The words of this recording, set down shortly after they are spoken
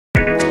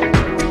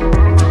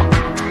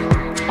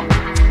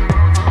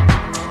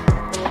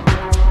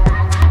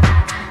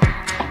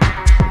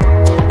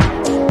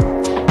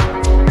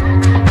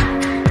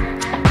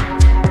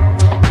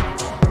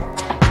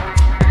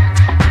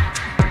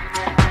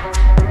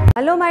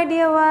Hello my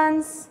dear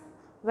ones,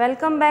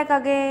 welcome back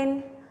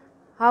again.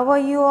 How are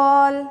you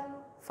all?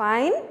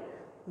 Fine?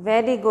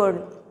 Very good.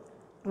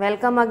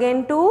 Welcome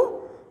again to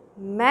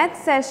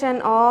math session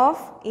of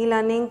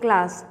e-learning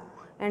class.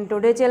 And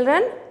today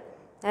children,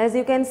 as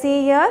you can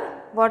see here,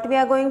 what we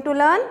are going to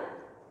learn?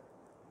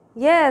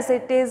 Yes,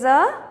 it is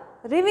a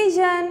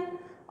revision.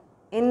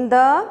 In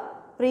the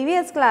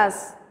previous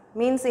class,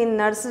 means in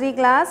nursery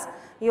class,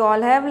 you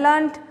all have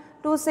learnt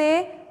to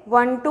say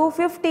 1 to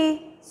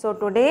 50. So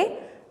today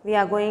we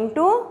are going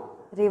to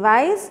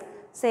revise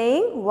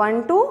saying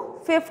 1 to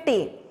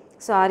 50.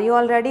 So are you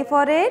all ready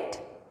for it?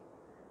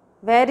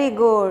 Very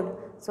good.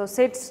 So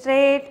sit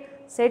straight,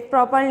 sit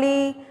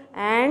properly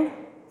and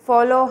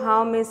follow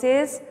how Miss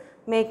is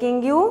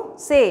making you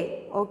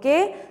say.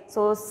 Okay.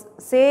 So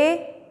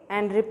say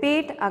and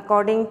repeat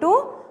according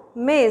to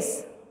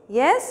Miss.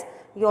 Yes,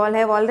 you all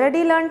have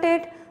already learnt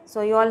it.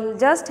 So you all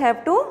just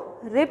have to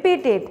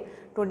repeat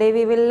it. Today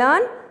we will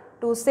learn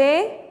to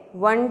say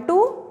 1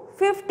 to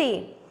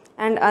 50.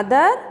 And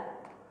other,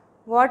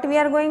 what we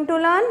are going to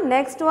learn?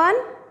 Next one,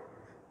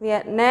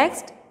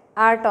 next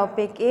our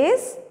topic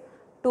is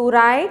to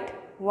write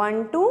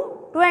 1 to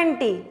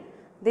 20.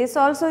 This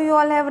also you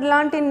all have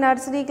learnt in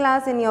nursery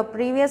class. In your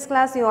previous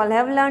class you all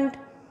have learnt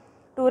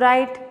to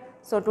write.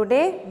 So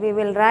today we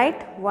will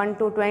write 1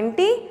 to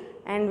 20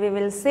 and we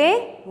will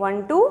say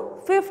 1 to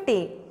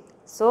 50.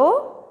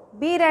 So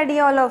be ready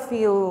all of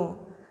you.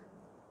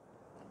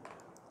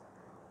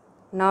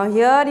 Now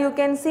here you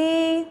can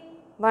see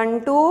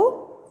 1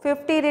 to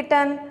 50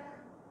 written.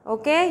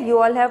 Okay, you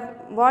all have,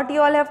 what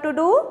you all have to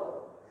do?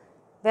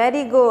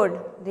 Very good.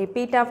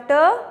 Repeat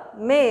after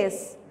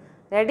Miss.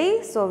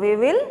 Ready? So we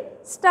will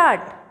start.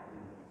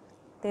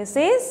 This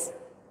is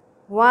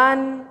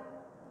 1,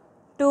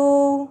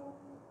 2,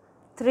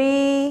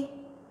 3,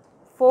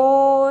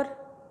 4,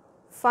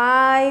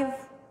 5,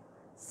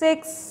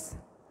 6,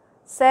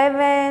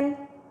 7,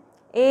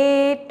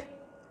 8,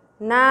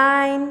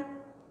 9,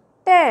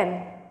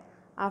 10.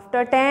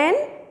 After 10,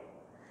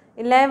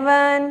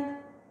 11,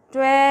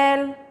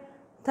 12,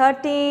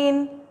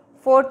 13,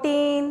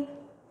 14,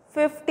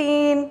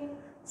 15,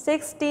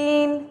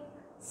 16,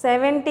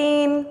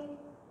 17,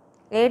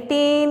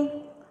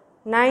 18,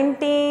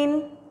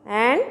 19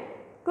 and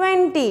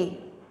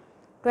 20.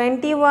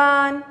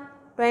 21,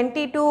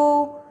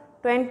 22,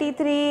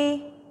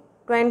 23,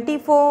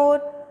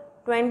 24,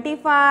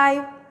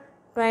 25,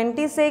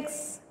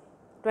 26,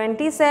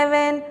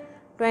 27,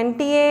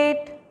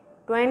 28,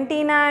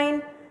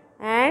 29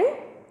 and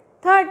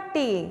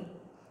 30,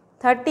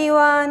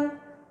 31,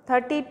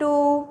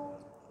 32,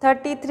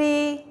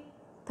 33,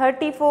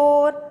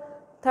 34,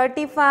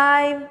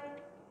 35,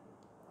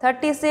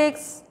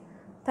 36,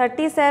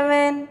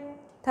 37,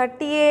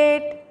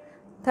 38,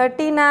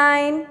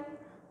 39,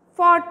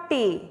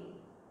 40,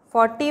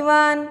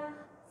 41,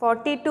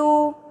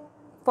 42,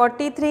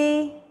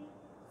 43,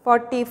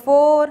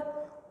 44,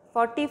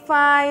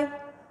 45,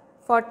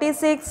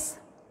 46,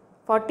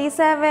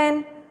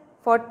 47,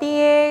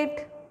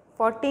 48,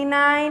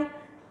 49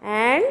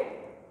 and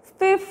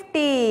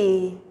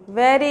 50.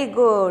 Very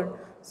good.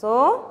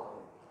 So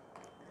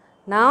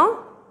now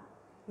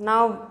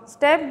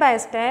step by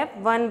step,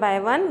 one by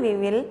one we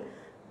will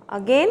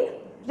again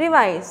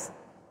revise.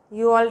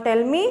 You all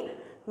tell me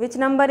which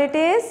number it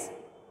is?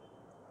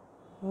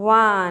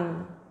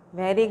 1.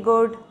 Very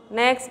good.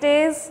 Next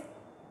is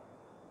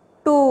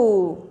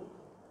 2.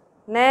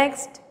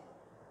 Next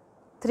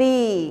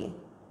 3.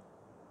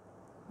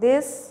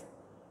 This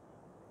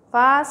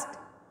fast,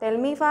 tell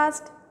me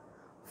fast.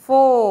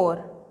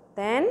 4.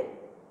 Then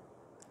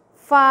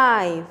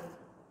 5.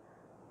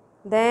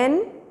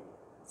 Then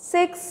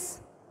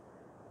 6,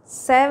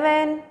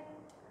 7,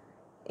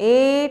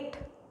 8,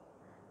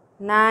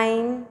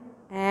 9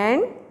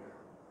 and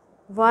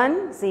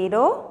 1,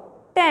 0,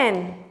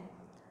 10.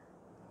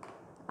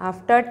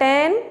 After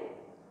 10,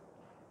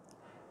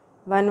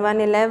 1,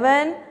 1,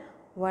 11,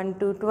 1,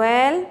 2,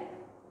 12,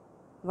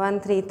 1,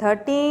 3,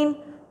 13,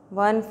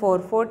 1, 4,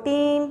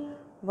 14,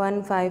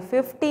 1, 5,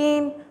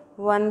 15,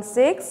 1,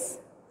 6,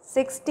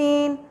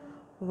 16,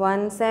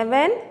 1,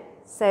 7,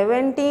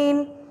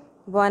 17,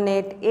 1,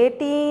 8,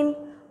 18,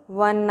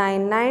 1,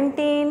 9,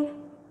 19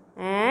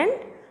 and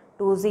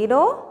 2,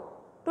 0,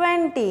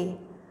 20.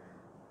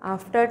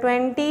 After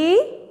 20,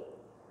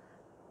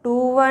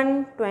 2,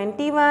 1,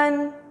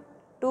 21,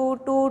 2,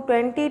 2,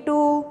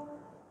 22,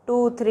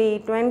 2, 3,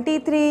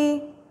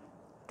 23,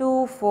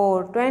 2,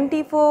 4,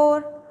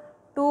 24,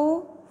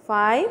 2,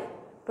 5,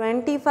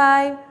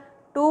 25,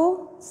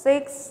 2,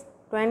 6,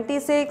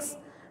 26,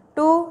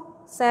 2,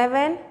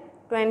 7,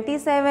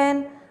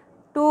 27,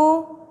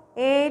 2,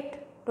 8,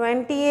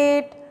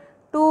 28,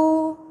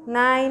 2,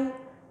 9,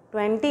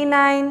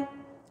 29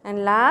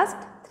 and last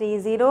 3,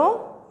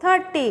 0,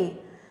 30.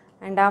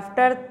 And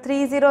after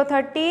 3, 0,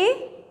 30,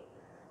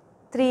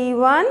 3,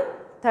 1,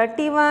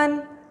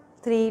 31,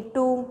 3,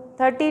 2,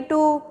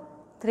 32,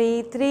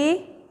 3,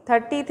 3,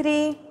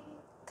 33,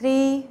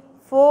 3,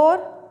 4,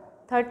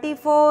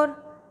 34,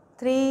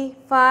 3,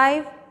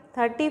 5,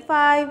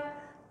 35,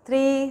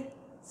 3,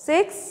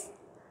 6,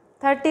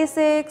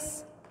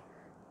 36,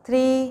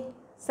 3,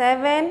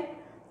 7,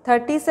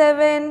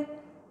 37,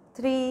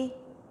 3,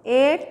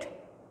 8,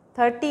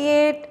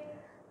 38,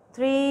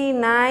 3,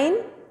 9,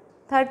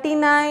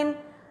 39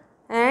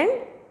 and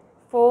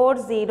 4,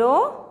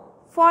 0,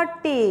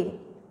 40.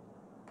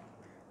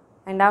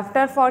 And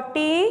after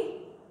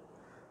 40,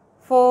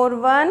 4,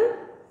 1,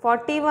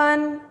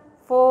 41,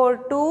 4,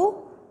 2,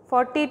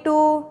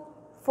 42,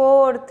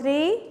 4,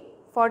 3,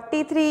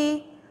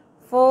 43,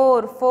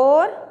 4,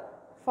 4,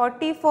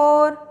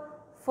 44,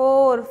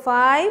 4,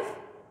 5,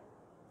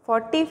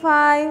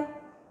 45,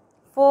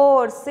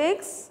 4,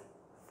 6,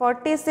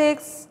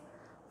 46,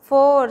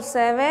 4,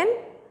 7,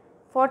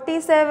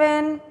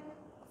 47,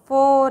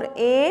 4,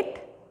 8,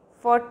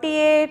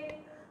 48,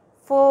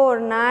 4,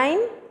 9,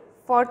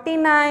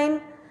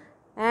 49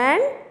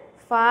 and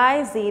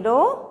 5,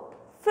 0,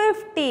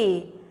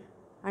 50.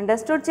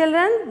 Understood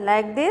children?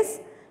 Like this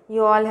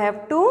you all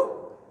have to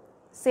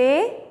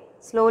say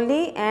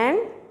slowly and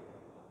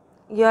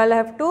you all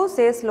have to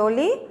say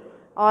slowly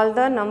all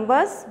the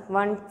numbers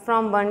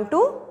from 1 to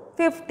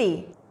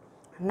 50.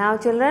 Now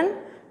children,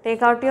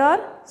 take out your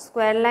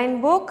square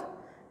line book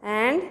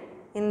and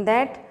in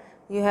that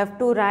you have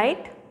to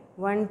write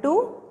 1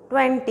 to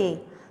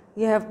 20.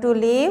 You have to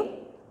leave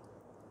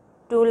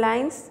 2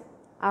 lines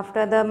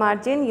after the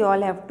margin. You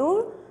all have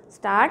to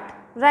start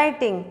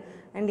writing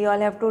and you all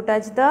have to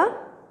touch the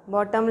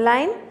bottom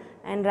line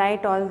and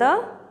write all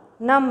the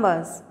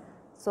numbers.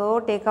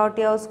 So take out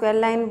your square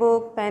line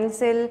book,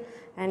 pencil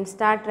and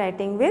start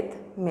writing with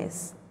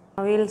Miss.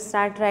 Now we will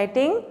start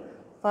writing.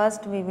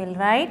 First we will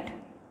write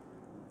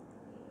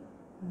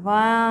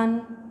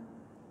 1,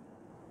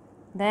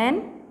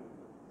 then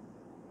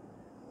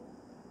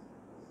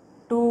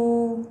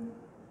 2,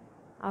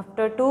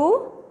 after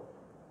 2,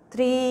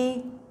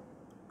 3,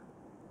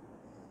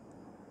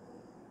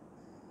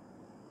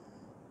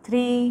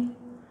 3,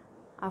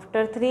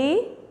 after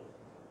 3,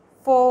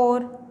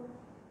 4.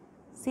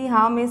 See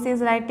how Miss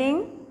is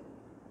writing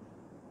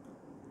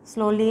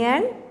slowly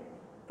and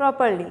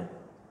properly.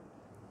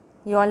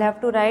 You all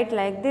have to write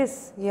like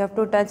this. You have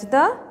to touch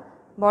the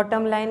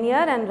bottom line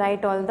here and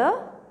write all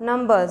the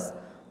numbers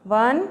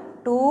 1,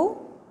 2,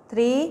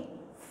 3,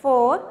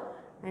 4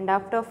 and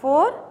after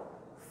 4,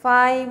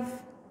 5.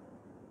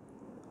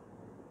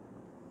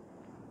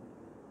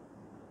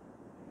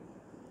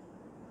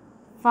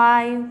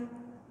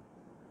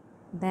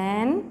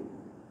 Then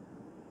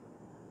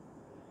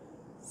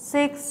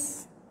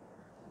 6,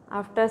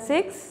 after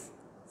 6,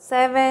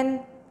 7,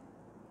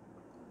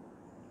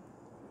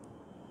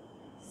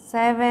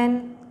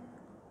 7,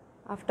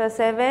 after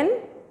 7,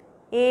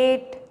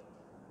 8,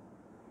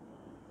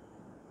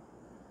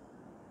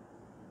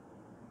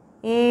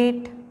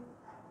 8,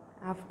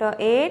 after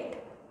 8,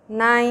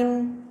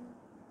 9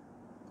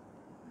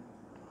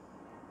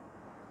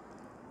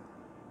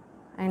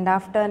 and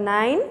after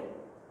 9,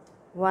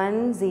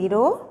 1,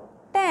 0,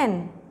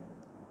 10.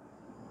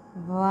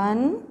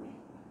 1,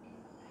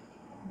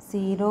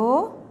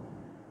 0,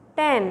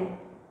 10.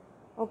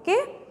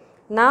 Okay.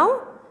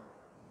 Now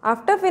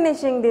after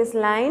finishing this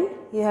line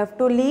you have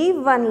to leave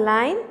one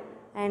line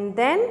and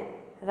then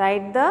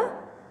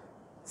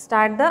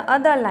start the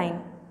other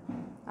line.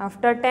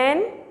 After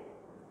 10,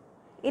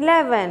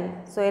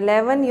 11. So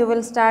 11 you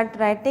will start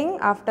writing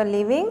after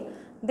leaving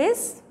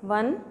this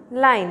one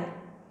line.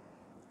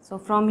 So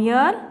from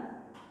here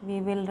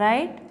we will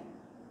write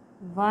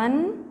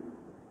 1,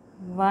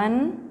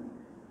 1,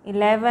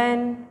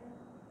 11,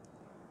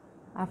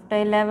 after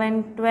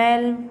 11,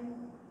 12,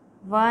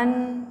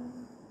 1,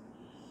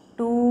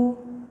 2,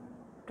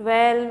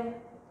 12,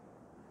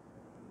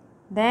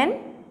 then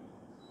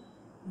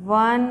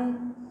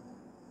 1,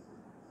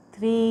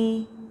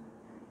 3,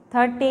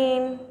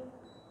 13,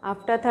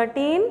 after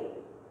 13,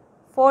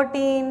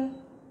 14,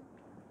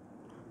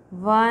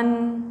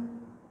 1,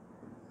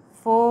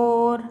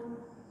 4,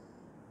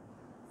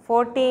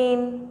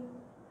 14,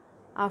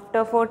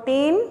 after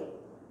 14,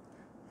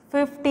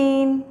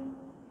 15,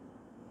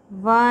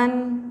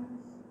 1,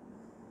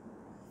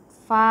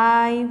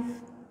 5,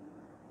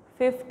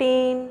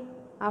 15,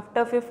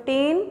 after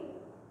 15,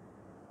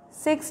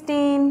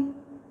 16,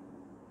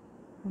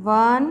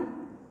 1,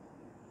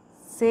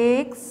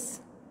 6,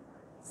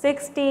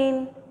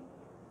 16,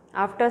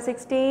 after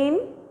 16,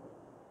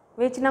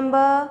 which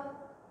number?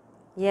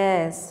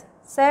 Yes,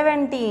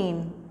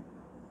 17,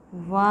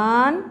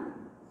 1,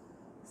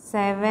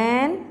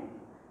 7,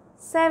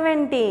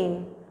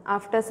 17,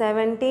 after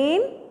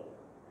 17,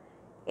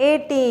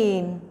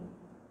 18,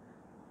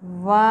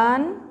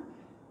 1,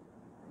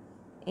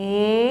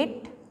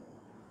 8,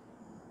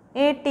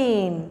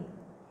 18.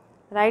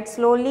 Write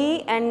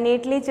slowly and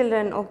neatly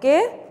children,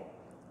 okay?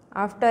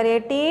 After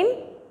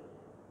 18,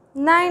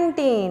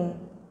 19,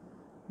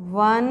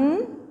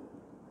 1,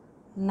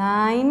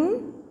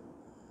 9,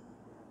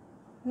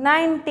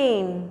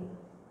 19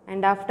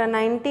 and after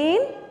 19,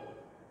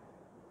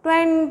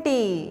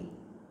 20,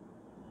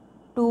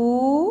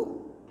 2,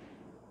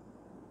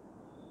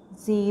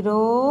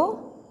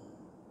 0,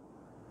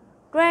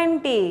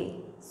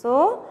 20.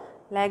 So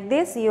Like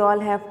this you all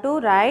have to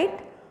write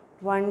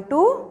 1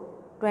 to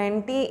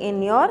 20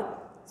 in your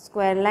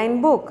square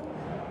line book.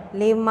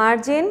 Leave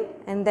margin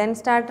and then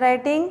start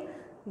writing.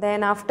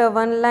 Then after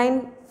one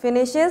line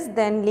finishes,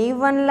 then leave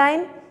one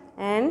line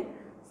and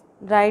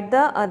write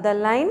the other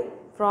line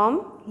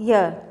from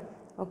here.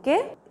 Okay.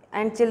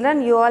 And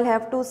children, you all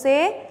have to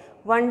say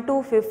 1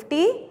 to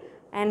 50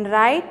 and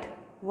write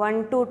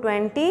 1 to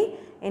 20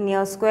 in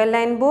your square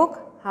line book,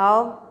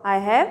 how I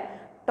have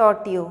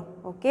taught you.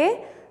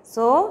 Okay.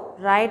 So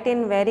write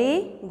in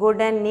very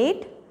good and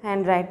neat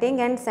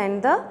handwriting and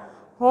send the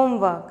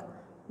homework.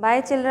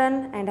 Bye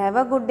children and have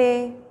a good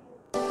day.